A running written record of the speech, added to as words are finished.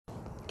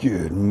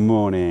Good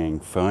morning,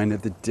 find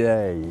of the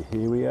day.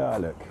 Here we are,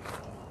 look.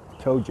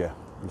 Told you,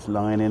 it's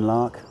lying in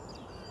Lark.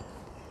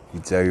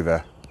 It's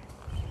over.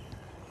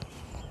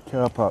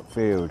 Car park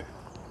field.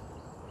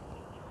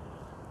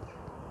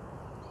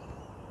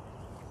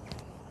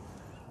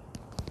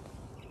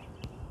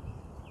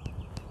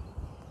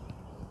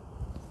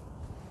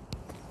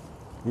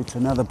 It's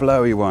another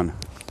blowy one.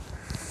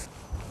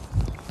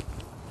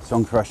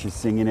 Song thrush is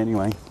singing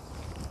anyway.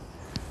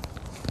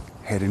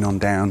 Heading on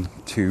down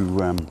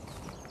to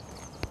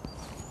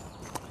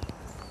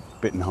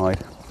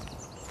Bittenhide,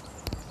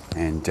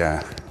 and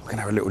we're going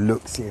to have a little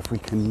look, see if we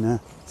can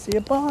see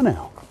a barn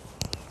owl.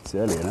 It's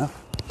early enough.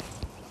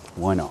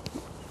 Why not?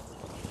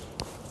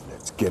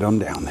 Let's get on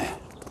down there.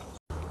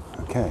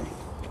 Okay,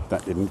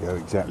 that didn't go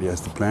exactly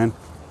as the plan.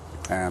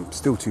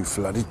 Still too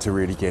flooded to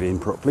really get in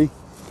properly,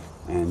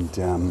 and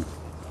so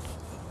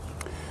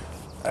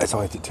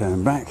I had to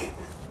turn back.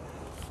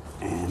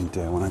 And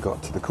when I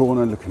got to the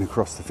corner, looking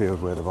across the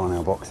field where the barn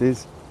owl box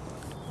is,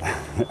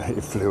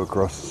 it flew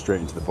across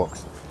straight into the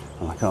box.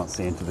 And I can't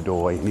see into the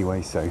doorway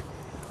anyway, so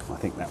I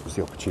think that was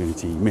the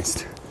opportunity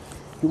missed.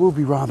 It will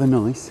be rather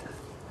nice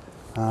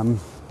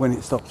when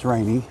it stops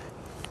raining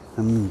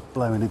and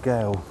blowing a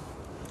gale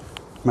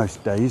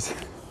most days,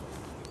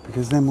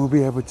 because then we'll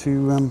be able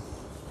to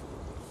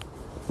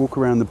walk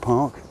around the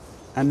park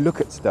and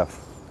look at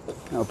stuff.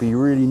 That'll be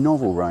really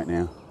novel right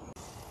now.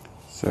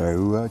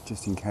 So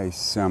just in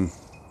case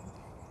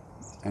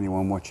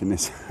anyone watching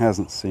this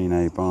hasn't seen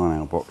a barn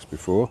owl box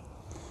before,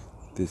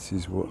 this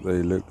is what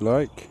they look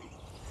like.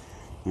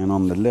 And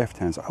on the left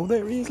hand side, oh,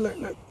 there he is, look,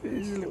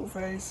 there's his little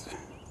face.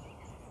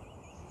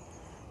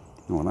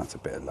 Oh, that's a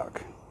bit of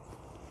luck.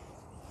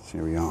 So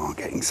here we are,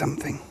 getting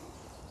something.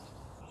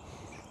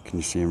 Can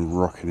you see him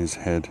rocking his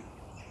head?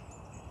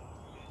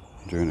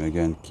 I'm doing it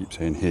again, keep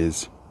saying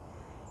his.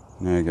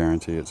 No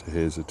guarantee it's a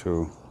his at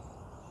all.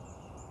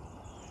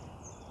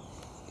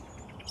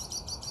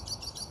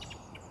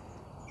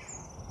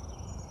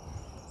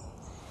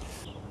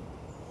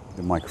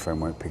 The microphone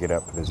won't pick it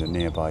up, but there's a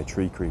nearby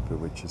tree creeper,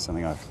 which is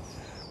something I've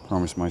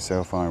promised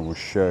myself I will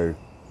show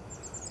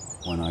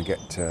when I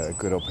get a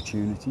good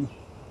opportunity.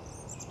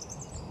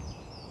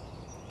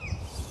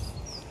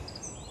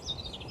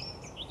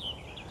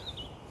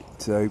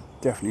 So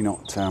definitely not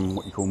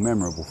what you call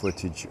memorable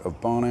footage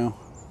of barn owl,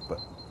 but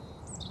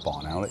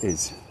barn owl it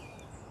is.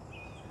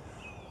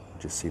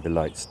 Just see the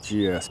lights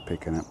just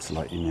picking up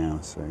slightly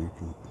now, so you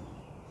can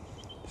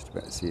just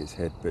about see its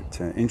head.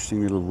 But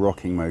interesting little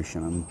rocking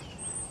motion. I'm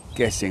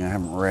guessing, I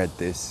haven't read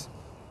this,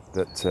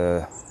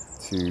 that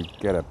to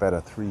get a better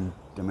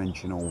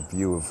three-dimensional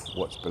view of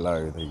what's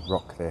below, they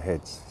rock their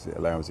heads because it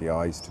allows the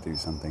eyes to do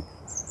something.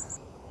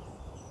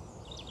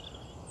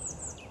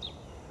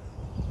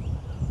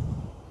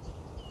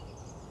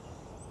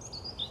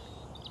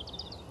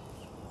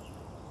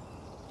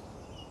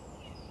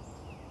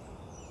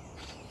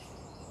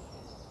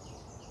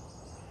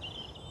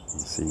 You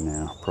see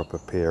now, proper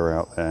pier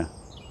out there.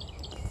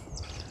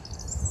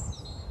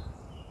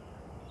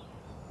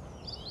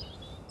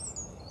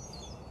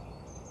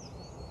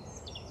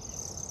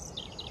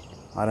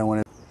 I don't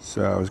want to.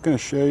 So I was going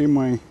to show you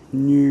my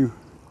new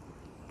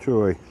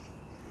toy.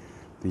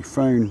 The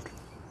phone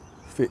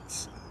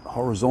fits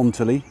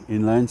horizontally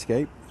in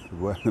landscape,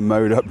 the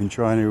mode I've been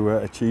trying to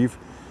achieve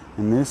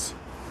in this.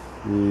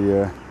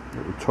 The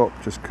little top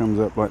just comes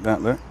up like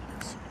that, look.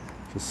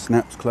 Just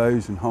snaps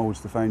closed and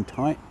holds the phone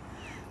tight.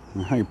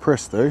 And hey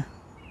presto,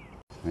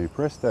 you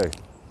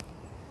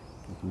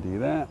can do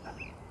that.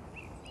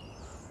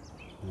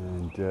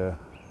 And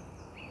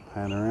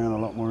pan around a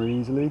lot more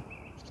easily.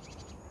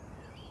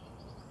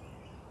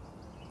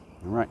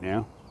 And right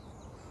now,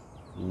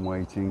 I'm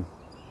waiting,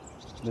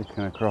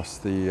 looking across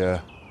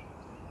the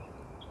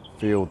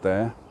field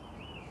there.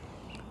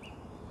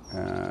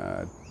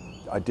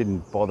 I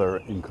didn't bother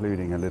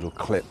including a little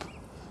clip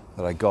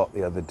that I got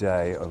the other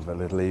day of a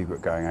little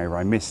egret going over.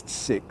 I missed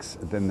 6,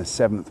 then the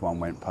 7th one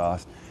went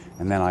past,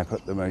 and then I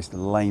put the most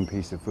lame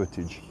piece of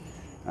footage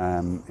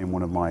in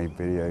one of my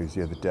videos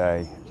the other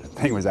day. The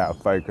thing was out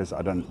of focus.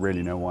 I don't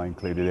really know why I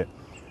included it.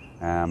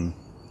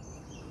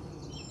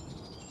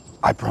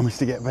 I promise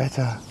to get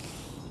better.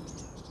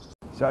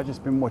 So I've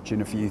just been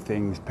watching a few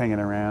things pinging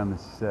around.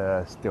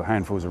 There's still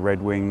handfuls of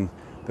redwing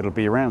that'll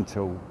be around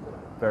till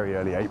very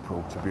early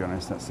April, to be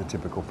honest. That's the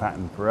typical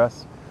pattern for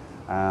us.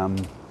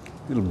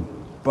 Little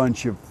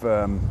bunch of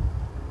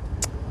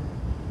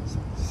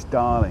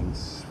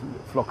starlings,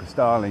 flock of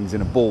starlings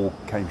in a ball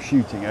came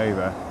shooting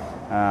over,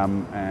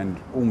 and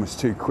almost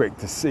too quick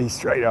to see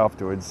straight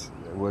afterwards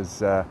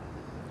was a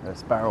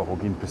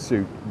sparrowhawk in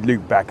pursuit,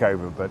 looped back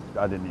over, but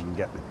I didn't even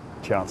get the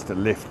chance to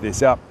lift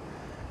this up.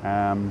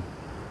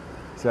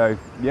 So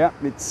yeah,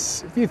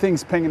 it's a few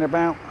things pinging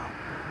about,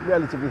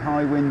 relatively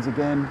high winds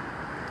again,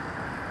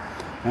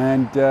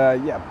 and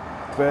yeah,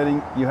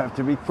 birding, you have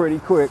to be pretty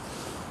quick.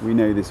 We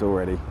know this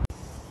already.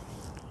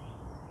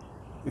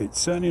 It's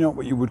certainly not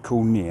what you would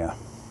call near,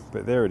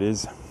 but there it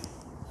is.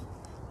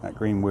 That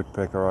green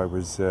woodpecker I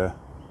was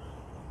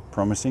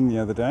promising the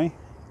other day.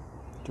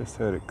 Just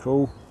heard it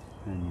call.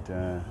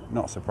 and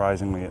not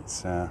surprisingly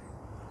it's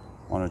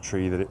on a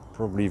tree that it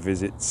probably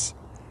visits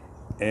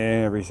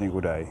every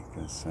single day,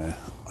 because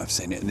I've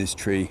seen it in this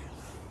tree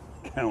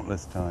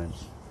countless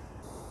times.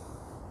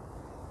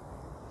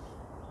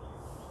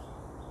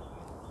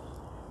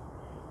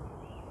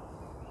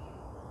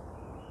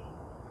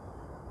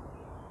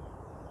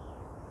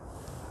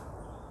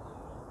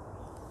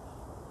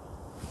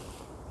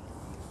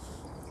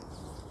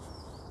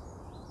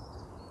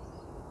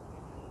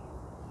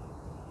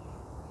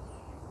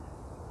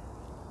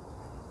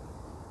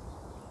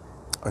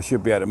 I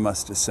should be able to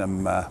muster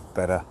some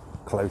better,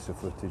 closer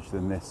footage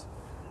than this,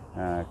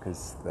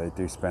 because they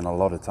do spend a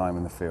lot of time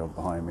in the field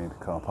behind me, the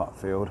car park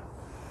field.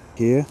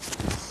 Here,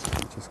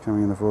 just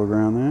coming in the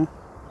foreground there.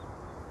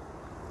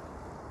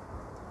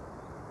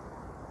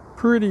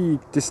 Pretty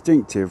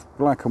distinctive,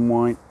 black and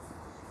white.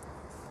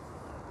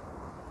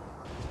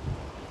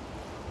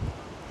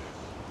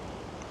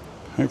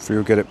 Hopefully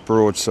you'll get it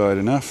broadside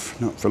enough,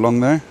 not for long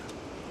though.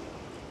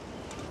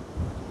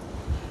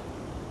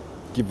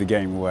 Give the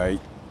game away.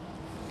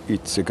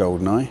 It's a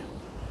goldeneye.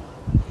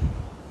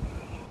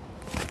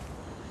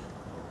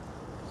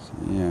 So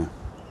yeah,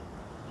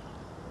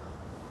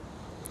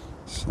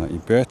 slightly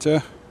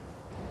better.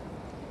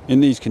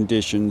 In these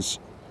conditions,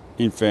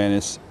 in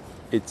fairness,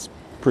 it's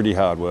pretty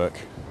hard work.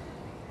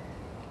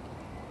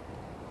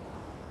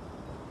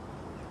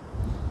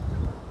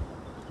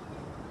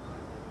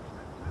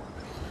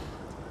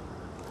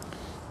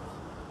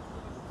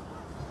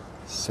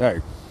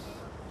 So,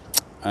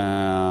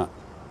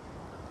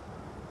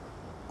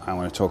 I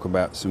want to talk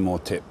about some more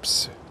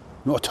tips,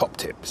 more top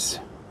tips.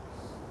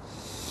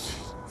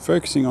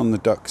 Focusing on the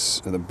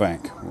ducks at the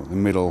back, or the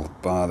middle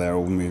bar there,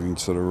 all moving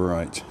sort of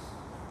right.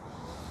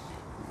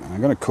 And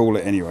I'm going to call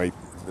it anyway,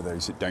 for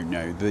those that don't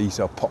know, these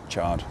are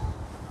pochard.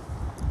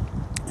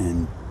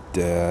 And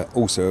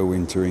also a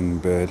wintering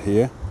bird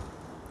here.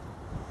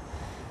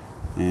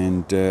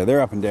 And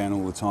they're up and down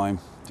all the time,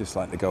 just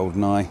like the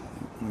goldeneye.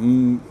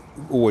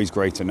 Always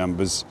greater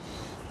numbers.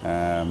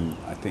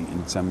 I think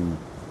in some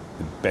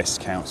the best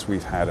counts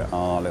we've had at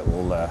our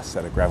little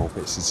set of gravel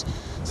pits is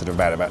sort of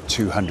about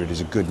 200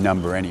 is a good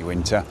number any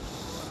winter,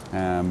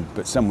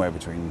 but somewhere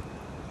between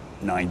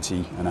 90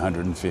 and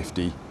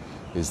 150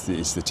 is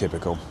the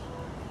typical.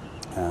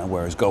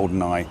 Whereas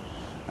goldeneye,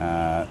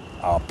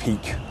 our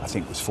peak I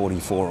think was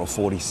 44 or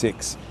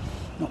 46,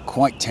 not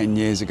quite 10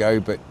 years ago,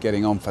 but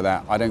getting on for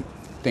that. I don't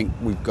think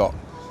we've got,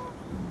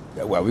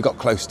 well, we got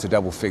close to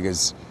double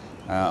figures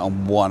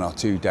on 1 or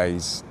 2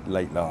 days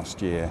late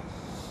last year.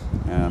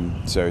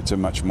 So it's a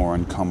much more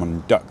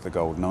uncommon duck, the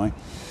goldeneye.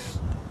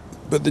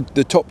 But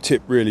the top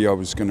tip really I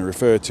was going to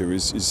refer to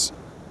is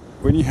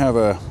when you have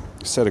a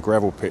set of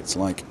gravel pits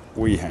like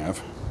we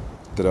have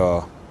that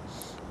are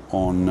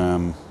on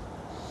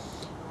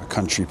a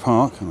country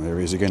park. Oh, there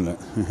he is again, look.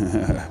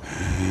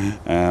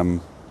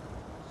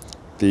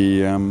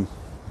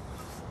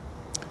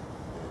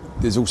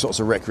 There's all sorts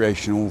of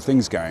recreational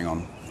things going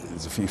on.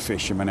 There's a few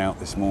fishermen out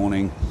this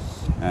morning.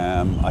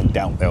 I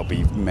doubt there'll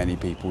be many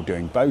people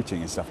doing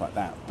boating and stuff like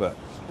that, but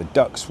the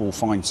ducks will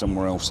find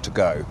somewhere else to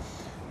go.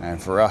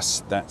 And for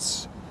us,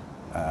 that's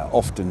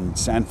often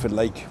Sandford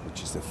Lake,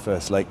 which is the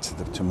first lake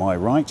to my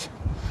right.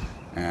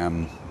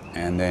 And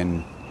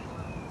then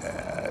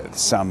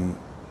some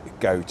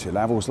go to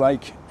Lavels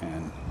Lake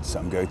and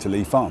some go to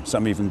Lee Farm.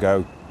 Some even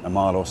go a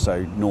mile or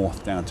so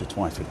north down to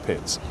Twyford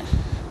Pits.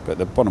 But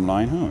the bottom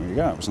line, oh, there you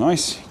go, it was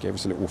nice. Gave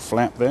us a little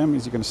flap there.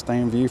 Is he going to stay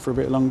in view for a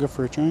bit longer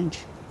for a change?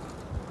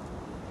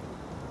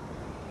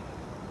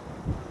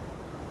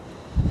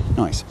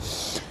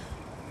 Nice.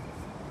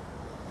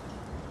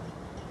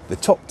 The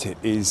top tip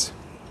is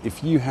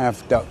if you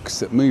have ducks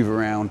that move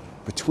around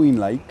between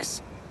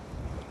lakes,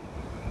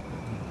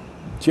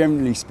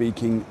 generally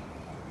speaking,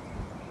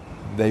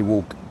 they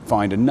will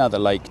find another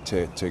lake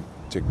to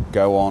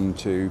go on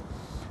to.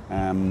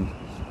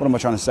 What am I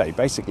trying to say?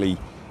 Basically,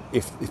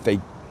 if they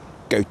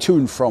go to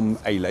and from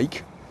a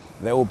lake,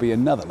 there will be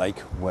another lake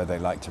where they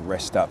like to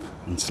rest up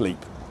and sleep.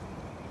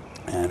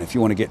 And if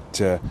you want to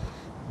get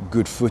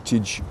good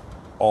footage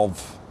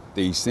of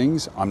these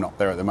things, I'm not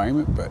there at the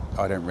moment, but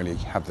I don't really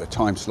have the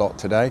time slot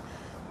today.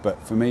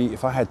 But for me,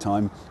 if I had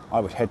time, I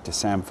would head to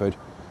Sandford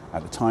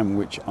at a time in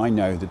which I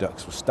know the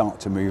ducks will start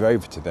to move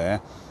over to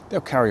there.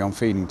 They'll carry on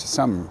feeding to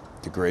some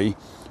degree,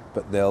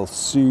 but they'll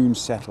soon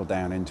settle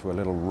down into a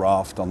little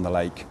raft on the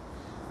lake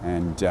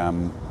and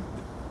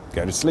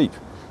go to sleep.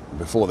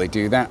 Before they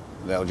do that,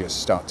 they'll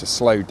just start to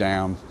slow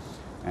down,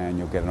 and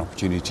you'll get an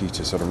opportunity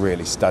to sort of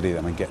really study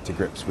them and get to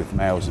grips with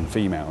males and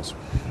females,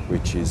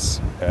 which is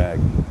a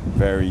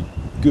very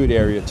good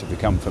area to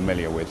become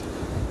familiar with.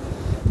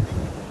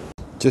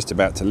 Just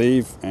about to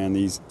leave, and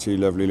these two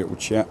lovely little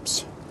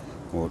chaps,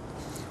 or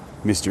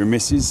Mr. and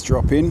Mrs,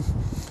 drop in.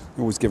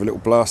 Always give a little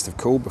blast of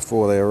call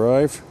before they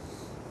arrive,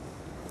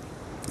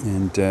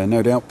 and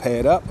no doubt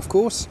paired up, of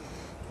course,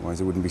 otherwise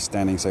they wouldn't be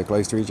standing so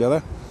close to each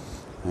other.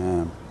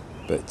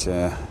 But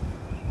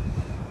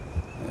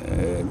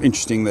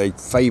interesting, they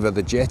favour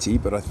the jetty,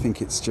 but I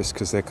think it's just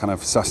because they're kind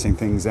of sussing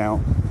things out.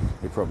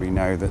 They probably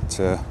know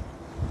that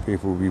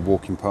People will be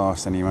walking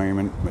past any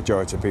moment.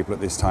 Majority of people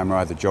at this time are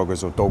either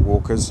joggers or dog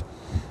walkers,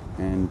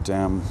 and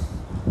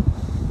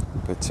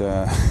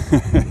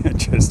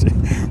just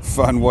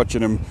fun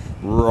watching them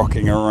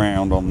rocking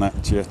around on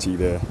that jetty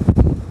there.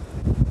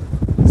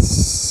 It's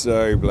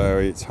so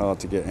blowy, it's hard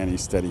to get any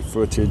steady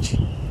footage.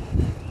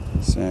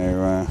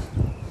 So,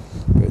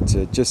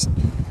 just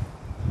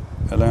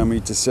allow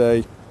me to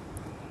say,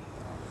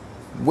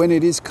 when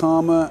it is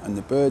calmer and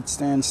the birds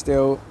stand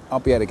still, I'll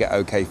be able to get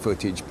okay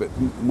footage, but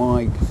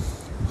my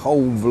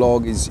whole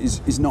vlog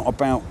is not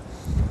about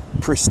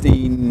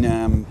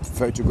pristine,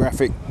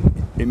 photographic,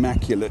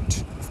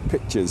 immaculate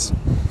pictures.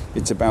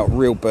 It's about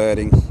real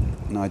birding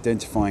and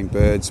identifying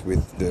birds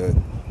with the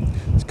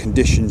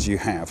conditions you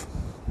have.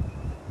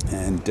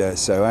 And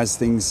so as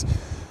things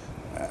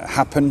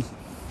happen,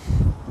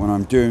 when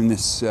I'm doing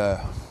this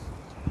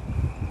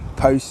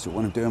post, or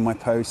when I'm doing my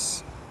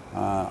posts,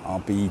 I'll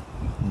be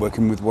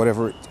working with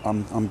whatever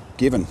I'm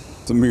given.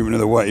 The movement of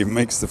the wave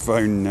makes the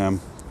phone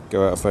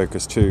go out of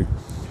focus too.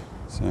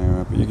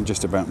 So, but you can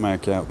just about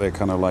make out they're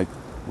kind of like,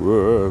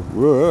 whoa,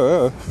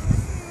 whoa,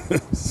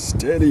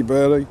 steady,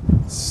 birdie,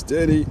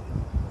 steady.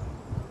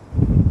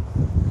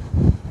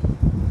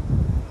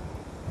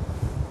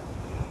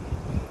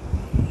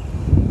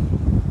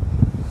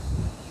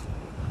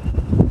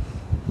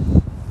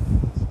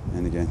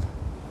 And again,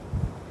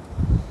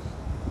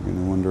 I'm going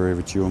to wander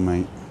over to your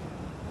mate.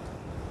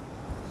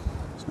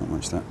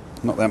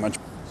 Not that much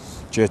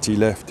jetty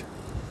left.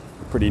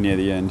 We're pretty near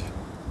the end.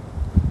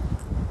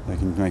 They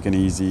can make an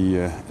easy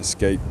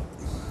escape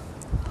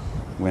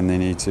when they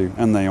need to,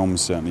 and they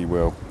almost certainly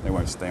will. They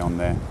won't stay on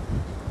there.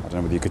 I don't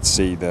know whether you could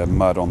see the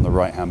mud on the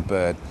right-hand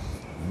bird.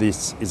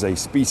 This is a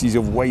species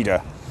of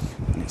wader,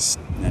 and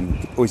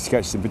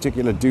oystercatchers in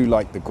particular do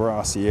like the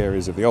grassy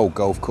areas of the old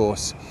golf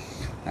course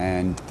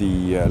and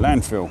the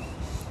landfill,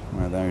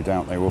 where no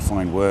doubt they will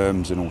find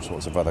worms and all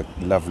sorts of other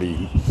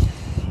lovely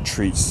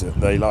treats that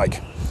they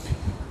like.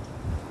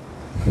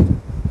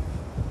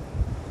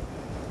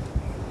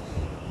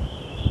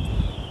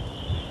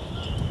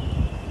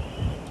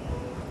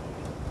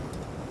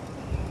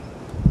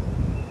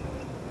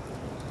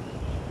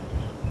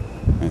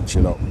 And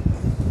chill out.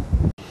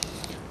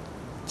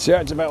 So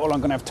that's about all I'm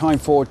going to have time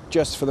for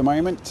just for the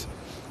moment.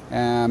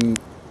 I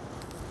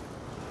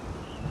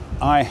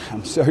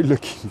am so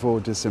looking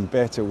forward to some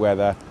better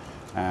weather,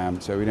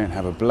 so we don't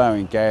have a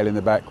blowing gale in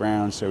the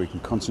background, so we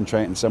can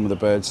concentrate on some of the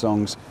bird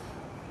songs.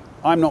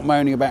 I'm not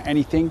moaning about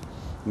anything.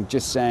 I'm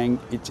just saying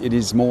it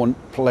is more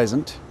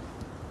pleasant.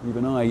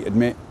 Even I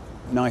admit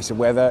nicer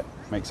weather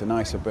makes a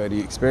nicer birding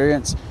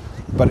experience,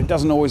 but it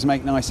doesn't always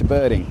make nicer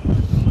birding.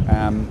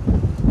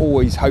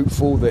 Always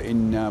hopeful that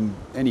in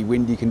any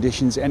windy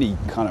conditions, any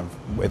kind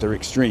of weather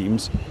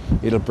extremes,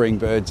 it'll bring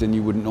birds in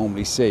you wouldn't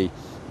normally see.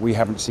 We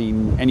haven't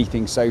seen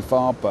anything so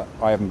far, but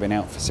I haven't been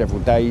out for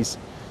several days.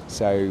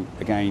 So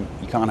again,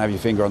 you can't have your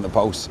finger on the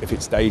pulse if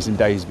it's days and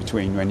days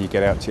between when you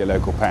get out to your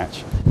local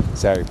patch.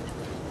 So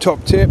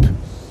top tip,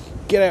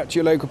 get out to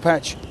your local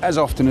patch as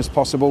often as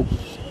possible,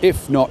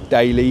 if not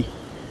daily.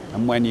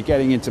 And when you're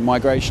getting into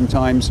migration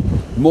times,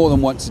 more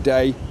than once a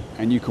day,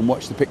 and you can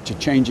watch the picture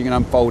changing and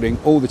unfolding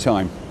all the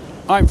time.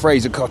 I'm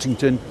Fraser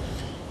Cottington.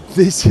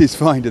 This is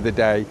Find of the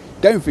Day.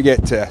 Don't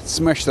forget to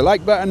smash the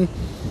like button,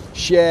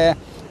 share,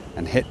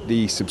 and hit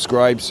the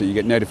subscribe so you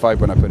get notified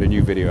when I put a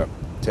new video up.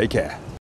 Take care.